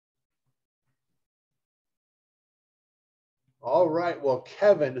All right. Well,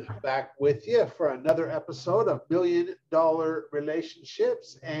 Kevin, back with you for another episode of Million Dollar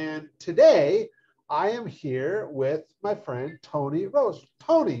Relationships. And today I am here with my friend Tony Rose.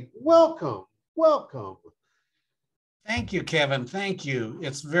 Tony, welcome. Welcome. Thank you, Kevin. Thank you.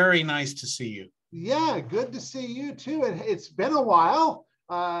 It's very nice to see you. Yeah, good to see you too. It's been a while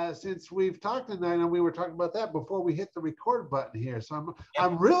since we've talked, and I know we were talking about that before we hit the record button here. So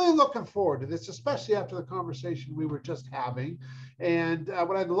I'm really looking forward to this, especially after the conversation we were just having. And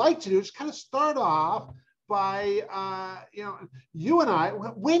what I'd like to do is kind of start off by you and I.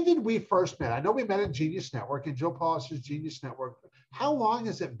 When did we first met? I know we met at Genius Network, and Joe Polis's Genius Network. How long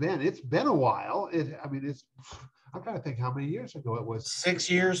has it been? It's been a while. It's. I'm trying to think how many years ago it was. 6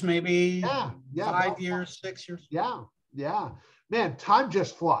 years, maybe. Yeah, 5 years, 6 years. Yeah. Man, time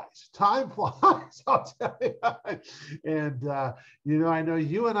just flies. Time flies, I'll tell you. And, I know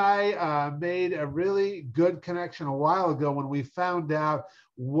you and I made a really good connection a while ago when we found out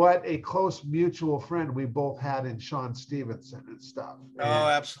what a close mutual friend we both had in Sean Stevenson and stuff. Oh,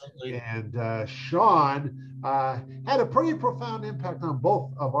 absolutely. And Sean had a pretty profound impact on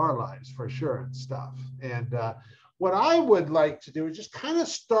both of our lives for sure and stuff. And what I would like to do is just kind of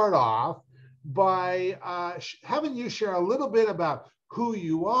start off by having you share a little bit about who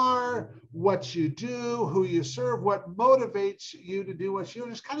you are, what you do, who you serve, what motivates you to do what you do.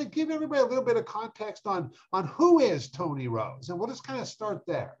 Just kind of give everybody a little bit of context on who is Tony Rose, and we'll just kind of start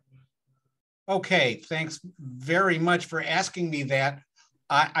there. Okay, thanks very much for asking me that.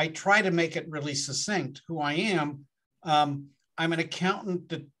 I try to make it really succinct who I am. I'm an accountant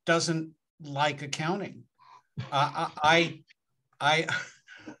that doesn't like accounting. I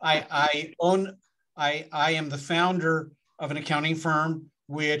am the founder of an accounting firm,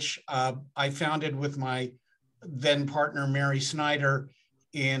 which I founded with my then partner, Mary Snyder,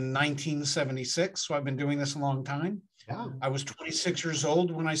 in 1976. So I've been doing this a long time. Yeah. I was 26 years old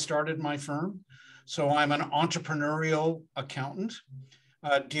when I started my firm. So I'm an entrepreneurial accountant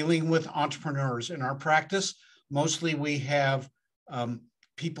dealing with entrepreneurs. In our practice, mostly we have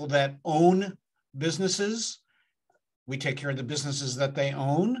people that own businesses. We take care of the businesses that they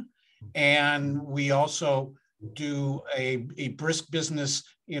own. And we also do a brisk business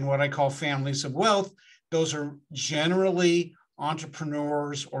in what I call families of wealth. Those are generally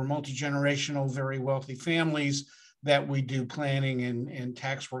entrepreneurs or multi-generational, very wealthy families that we do planning and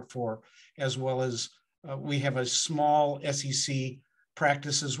tax work for, as well as we have a small SEC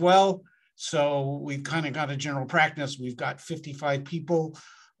practice as well. So we've kind of got a general practice. We've got 55 people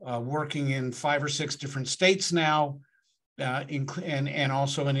working in 5 or 6 different states now, and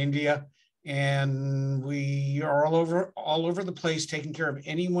also in India. And we are all over the place taking care of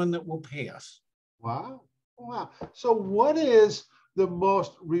anyone that will pay us. Wow. So what is the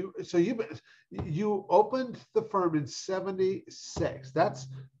most, so you opened the firm in 76. That's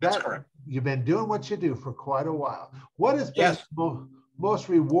correct. You've been doing what you do for quite a while. What has been the most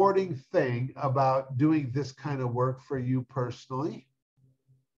rewarding thing about doing this kind of work for you personally?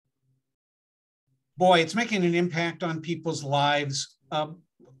 Boy, it's making an impact on people's lives.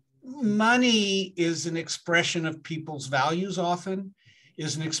 Money is an expression of people's values often,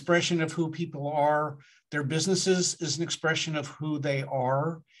 is an expression of who people are. Their businesses is an expression of who they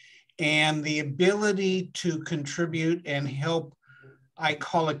are. And the ability to contribute and help, I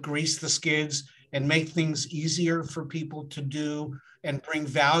call it grease the skids, and make things easier for people to do and bring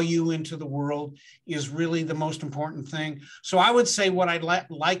value into the world is really the most important thing. So I would say what I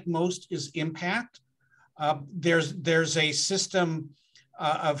like most is impact. There's a system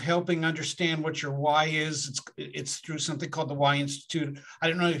of helping understand what your why is. It's through something called the Why Institute. I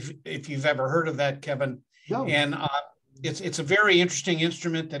don't know if you've ever heard of that, Kevin. No. And it's a very interesting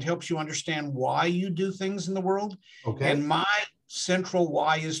instrument that helps you understand why you do things in the world. Okay. And my central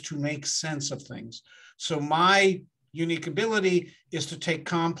why is to make sense of things. So my unique ability is to take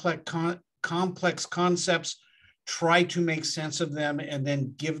complex concepts, try to make sense of them, and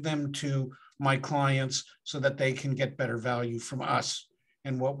then give them to my clients so that they can get better value from us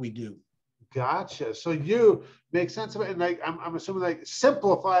and what we do. Gotcha. So you make sense of it, and like I'm assuming like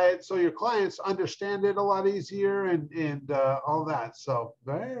simplify it so your clients understand it a lot easier and all that. So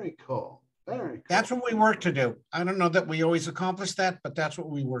very cool. Very cool. That's what we work to do. I don't know that we always accomplish that, but that's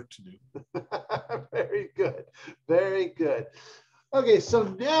what we work to do. Very good. Very good. Okay, so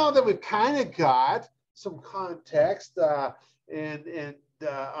now that we've kind of got some context and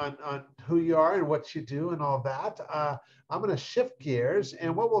on who you are and what you do and all that, I'm going to shift gears.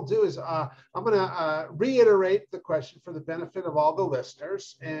 And what we'll do is I'm going to reiterate the question for the benefit of all the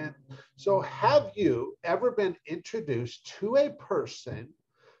listeners. And so, have you ever been introduced to a person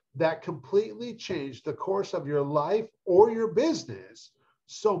that completely changed the course of your life or your business,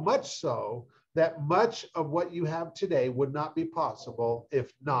 so much so that much of what you have today would not be possible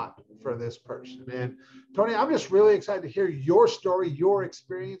if not for this person. And Tony, I'm just really excited to hear your story, your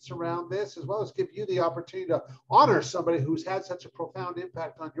experience around this, as well as give you the opportunity to honor somebody who's had such a profound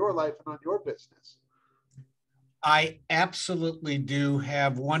impact on your life and on your business. I absolutely do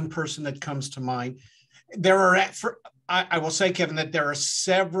have one person that comes to mind. There are, I will say, Kevin, that there are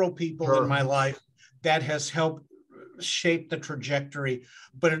several people in my life that has helped shape the trajectory,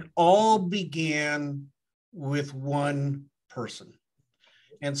 but it all began with one person.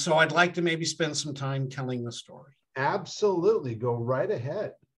 And so I'd like to maybe spend some time telling the story. Absolutely. Go right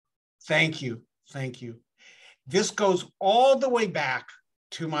ahead. Thank you. Thank you. This goes all the way back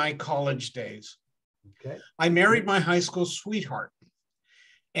to my college days. Okay. I married my high school sweetheart.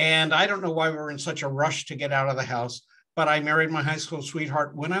 And I don't know why we were in such a rush to get out of the house, but I married my high school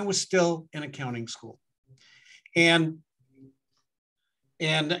sweetheart when I was still in accounting school. And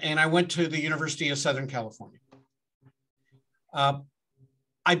I went to the University of Southern California.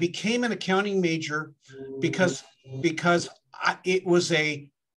 I became an accounting major because it was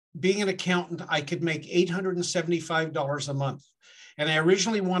being an accountant, I could make $875 a month. And I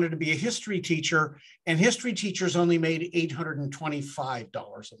originally wanted to be a history teacher, and history teachers only made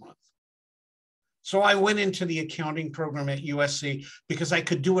 $825 a month. So I went into the accounting program at USC because I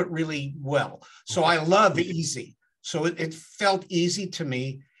could do it really well. So I love easy. So it felt easy to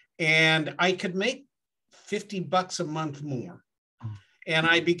me, and I could make $50 a month more. And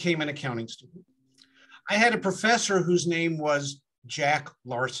I became an accounting student. I had a professor whose name was Jack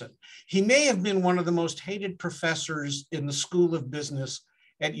Larson. He may have been one of the most hated professors in the School of Business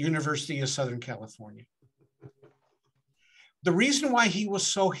at University of Southern California. The reason why he was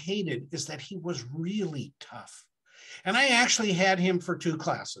so hated is that he was really tough. And I actually had him for 2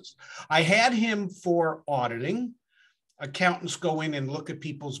 classes. I had him for auditing. Accountants go in and look at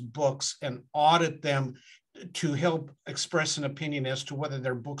people's books and audit them to help express an opinion as to whether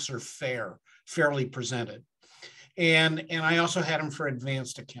their books are fairly presented. And I also had him for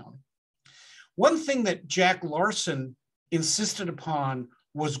advanced accounting. One thing that Jack Larson insisted upon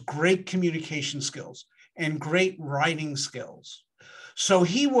was great communication skills and great writing skills. So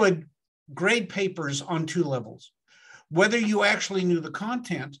he would grade papers on 2 levels, whether you actually knew the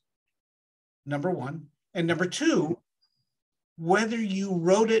content, number 1, and number 2, whether you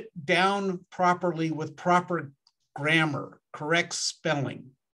wrote it down properly with proper grammar, correct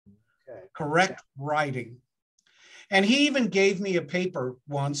spelling, correct writing. And he even gave me a paper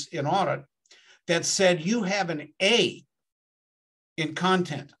once in audit that said you have an A in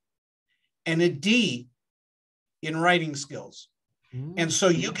content and a D in writing skills. And so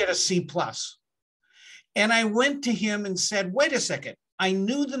you get a C+. And I went to him and said, wait a second, I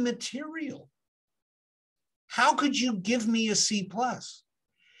knew the material. How could you give me a C+?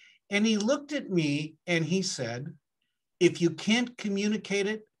 And he looked at me and he said, if you can't communicate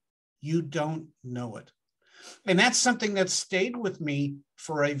it, you don't know it. And that's something that stayed with me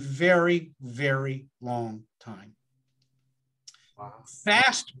for a very, very long time. Wow.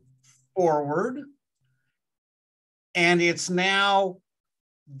 Fast forward, and it's now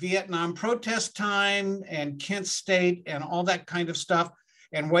Vietnam protest time and Kent State and all that kind of stuff.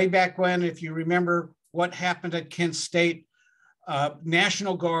 And way back when, if you remember what happened at Kent State,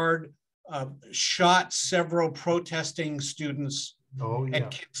 National Guard shot several protesting students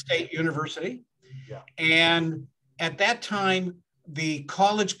at Kent State University. Yeah. And at that time, the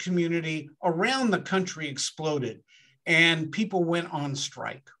college community around the country exploded and people went on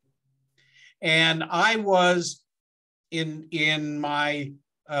strike. And I was in my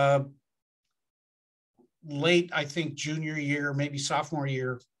late, I think, junior year, maybe sophomore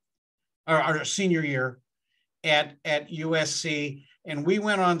year, or senior year at USC, and we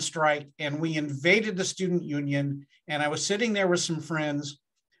went on strike and we invaded the student union, and I was sitting there with some friends,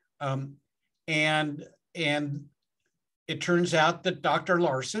 and it turns out that Dr.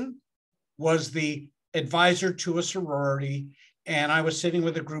 Larson was the advisor to a sorority, and I was sitting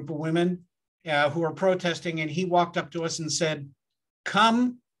with a group of women who were protesting, and he walked up to us and said,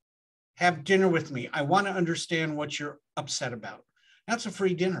 come have dinner with me. I want to understand what you're upset about. That's a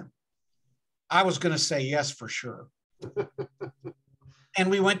free dinner. I was going to say yes for sure. And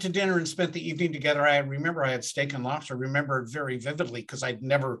we went to dinner and spent the evening together. I remember I had steak and lobster. I remember it very vividly because I'd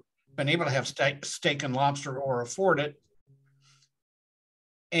never been able to have steak and lobster or afford it.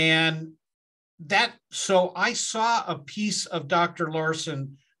 And so I saw a piece of Dr.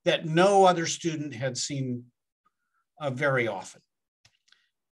 Larson that no other student had seen very often.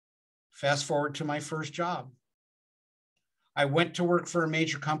 Fast forward to my first job. I went to work for a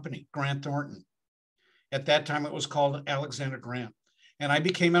major company, Grant Thornton. At that time, it was called Alexander Grant. And I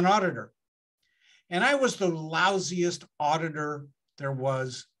became an auditor. And I was the lousiest auditor there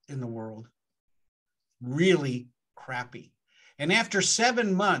was in the world. Really crappy. And after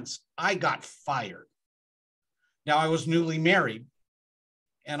 7 months, I got fired. Now, I was newly married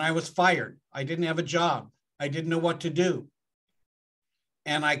and I was fired. I didn't have a job. I didn't know what to do.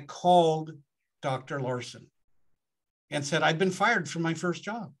 And I called Dr. Larson and said, I've been fired from my first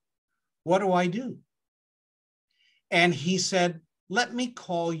job. What do I do? And he said, let me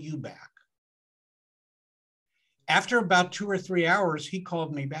call you back. After about 2 or 3 hours, he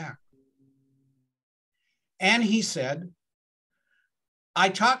called me back. And he said, I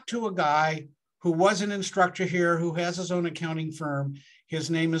talked to a guy who was an instructor here, who has his own accounting firm.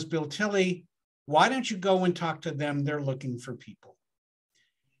 His name is Bill Tilley. Why don't you go and talk to them? They're looking for people.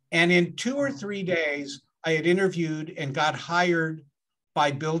 And in 2 or 3 days, I had interviewed and got hired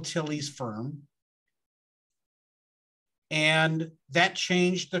by Bill Tilley's firm. And that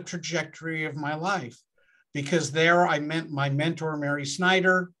changed the trajectory of my life, because there I met my mentor, Mary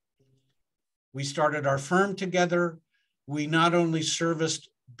Snyder. We started our firm together. We not only serviced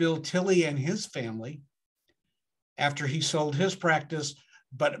Bill Tilley and his family after he sold his practice,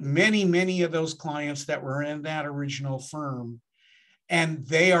 but many, many of those clients that were in that original firm. And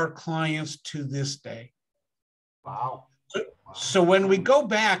they are clients to this day. Wow. So when we go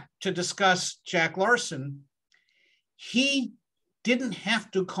back to discuss Jack Larson, he didn't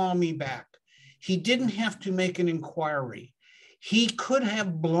have to call me back. He didn't have to make an inquiry. He could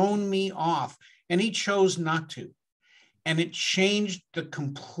have blown me off, and he chose not to. And it changed the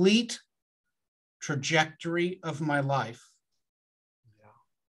complete trajectory of my life. Yeah.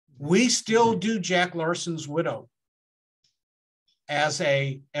 We still do Jack Larson's widow as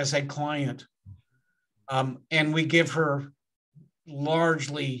a client. And we give her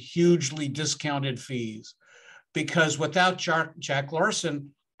largely, hugely discounted fees, because without Jack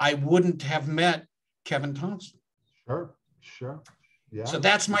Larson, I wouldn't have met Kevin Thompson. Sure. Yeah. So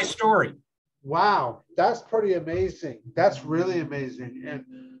that's my story. Wow, that's pretty amazing. That's really amazing. And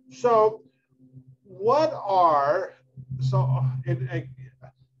so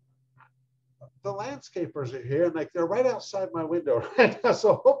the landscapers are here, and like they're right outside my window right now,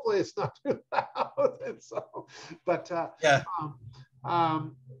 so hopefully it's not too loud. And so, but yeah.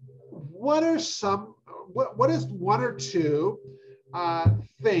 What is one or two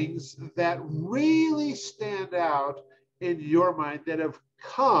things that really stand out in your mind that have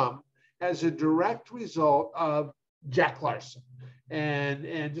come as a direct result of Jack Larson?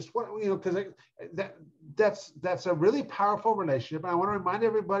 And just what, because that's a really powerful relationship. And I want to remind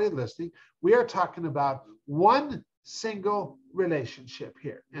everybody listening, we are talking about one single relationship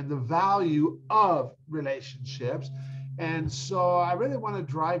here and the value of relationships. And so I really want to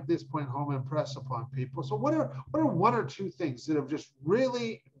drive this point home and press upon people. So what are one or two things that have just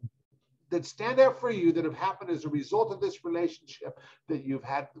really, that stand out for you, that have happened as a result of this relationship that you've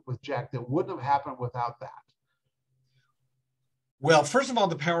had with Jack that wouldn't have happened without that? Well, first of all,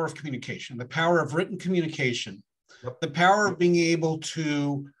 the power of communication, the power of written communication, Yep. The power of being able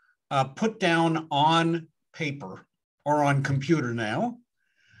to put down on paper or on computer now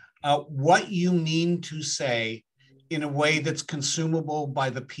what you mean to say in a way that's consumable by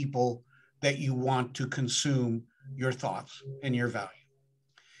the people that you want to consume your thoughts and your value.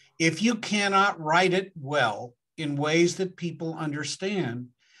 If you cannot write it well in ways that people understand,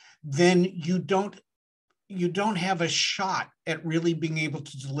 then you don't have a shot at really being able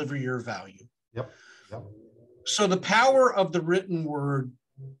to deliver your value. Yep. So the power of the written word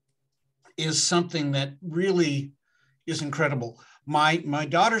is something that really is incredible. My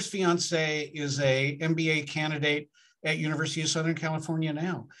daughter's fiance is a MBA candidate at University of Southern California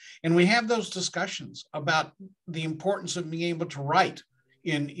now. And we have those discussions about the importance of being able to write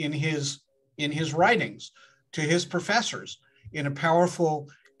in his writings to his professors in a powerful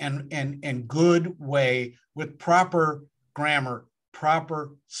and good way with proper grammar,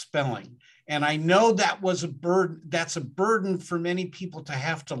 proper spelling. And I know that was a burden. That's a burden for many people to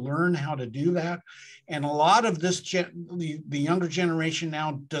have to learn how to do that. And a lot of this, the younger generation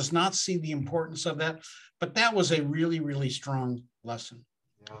now does not see the importance of that. But that was a really, really strong lesson.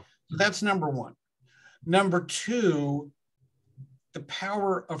 Yeah. So that's number one. Number two, the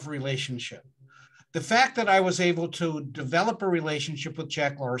power of relationship. The fact that I was able to develop a relationship with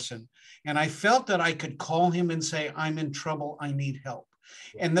Jack Larson, and I felt that I could call him and say, I'm in trouble, I need help.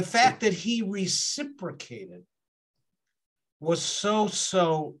 And the fact that he reciprocated was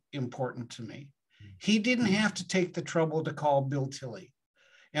so important to me. He didn't have to take the trouble to call Bill Tilley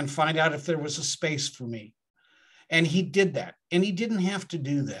and find out if there was a space for me. And he did that, and he didn't have to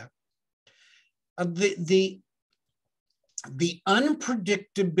do that. The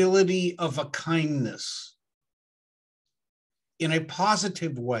unpredictability of a kindness in a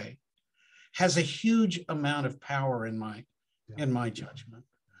positive way has a huge amount of power in my judgment.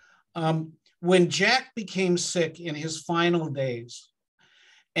 When Jack became sick in his final days,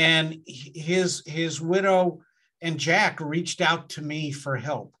 and his widow and Jack reached out to me for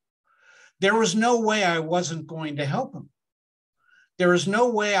help, there was no way I wasn't going to help him. There was no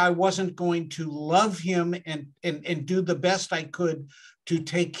way I wasn't going to love him and do the best I could to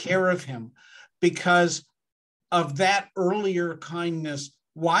take care of him because of that earlier kindness.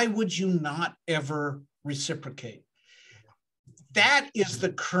 Why would you not ever reciprocate? That is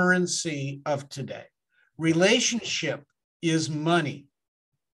the currency of today. Relationship is money.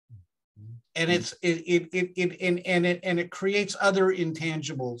 And it creates other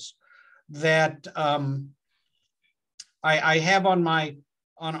intangibles that I have on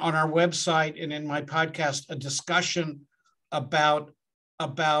our website and in my podcast a discussion about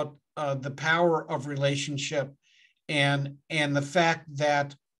the power of relationship and the fact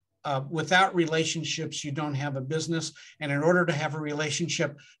that without relationships you don't have a business, and in order to have a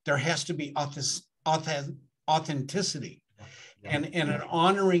relationship there has to be authenticity and an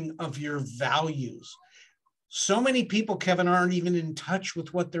honoring of your values. So many people, Kevin, aren't even in touch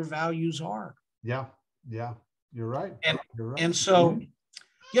with what their values are. Yeah. You're right. And so,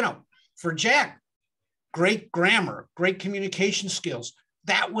 for Jack, great grammar, great communication skills,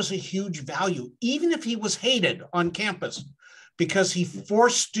 that was a huge value, even if he was hated on campus because he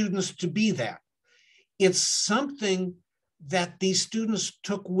forced students to be that. It's something that these students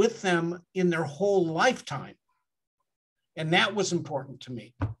took with them in their whole lifetime. And that was important to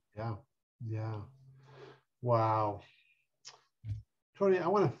me. Yeah. Wow. Tony, I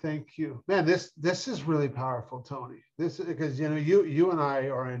want to thank you. Man, this is really powerful, Tony. This is because you and I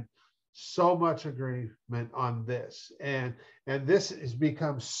are in so much agreement on this. And this has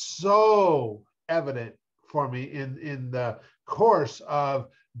become so evident for me in the course of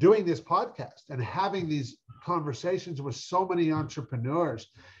doing this podcast and having these conversations with so many entrepreneurs.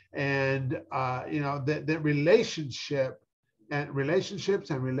 And that relationships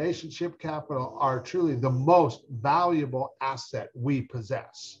and relationship capital are truly the most valuable asset we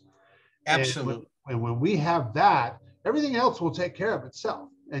possess. Absolutely. And when we have that, everything else will take care of itself.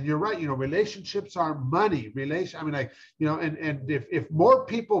 And you're right, relationships are money. And if more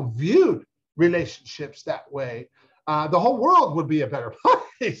people viewed relationships that way, the whole world would be a better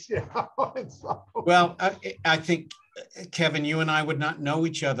place. Well, I think, Kevin, you and I would not know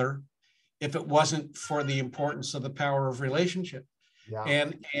each other if it wasn't for the importance of the power of relationship.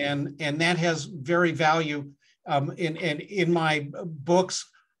 And that has very value. In my books,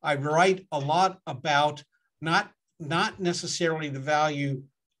 I write a lot about not necessarily the value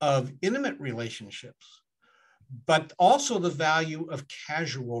of intimate relationships, but also the value of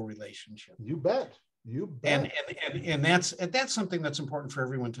casual relationships. You bet. And that's something that's important for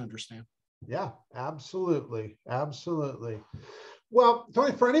everyone to understand. Yeah, absolutely. Well,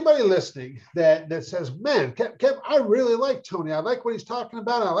 Tony, for anybody listening that says, man, Kev, I really like Tony. I like what he's talking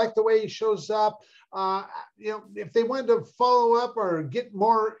about. I like the way he shows up. If they wanted to follow up or get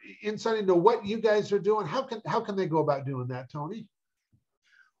more insight into what you guys are doing, how can they go about doing that, Tony?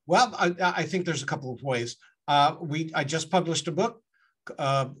 Well, I think there's a couple of ways. I just published a book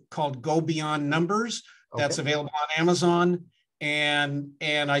called Go Beyond Numbers. That's available on Amazon. And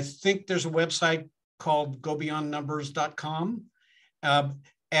I think there's a website called gobeyondnumbers.com.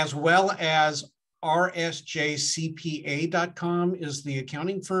 As well as rsjcpa.com is the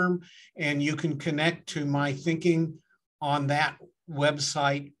accounting firm, and you can connect to my thinking on that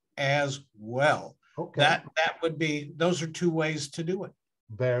website as well. That would be, those are two ways to do it.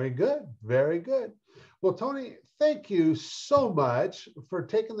 Very good. Well, Tony, thank you so much for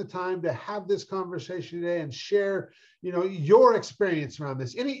taking the time to have this conversation today and share, your experience around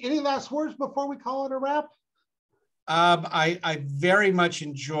this. Any last words before we call it a wrap? I very much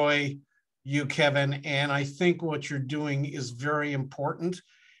enjoy you, Kevin, and I think what you're doing is very important.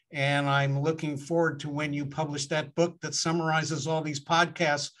 And I'm looking forward to when you publish that book that summarizes all these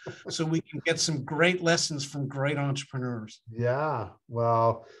podcasts so we can get some great lessons from great entrepreneurs. Yeah,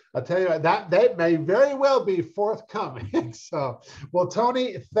 well, I'll tell you what, that may very well be forthcoming. So, well,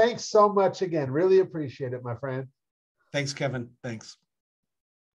 Tony, thanks so much again. Really appreciate it, my friend. Thanks, Kevin. Thanks.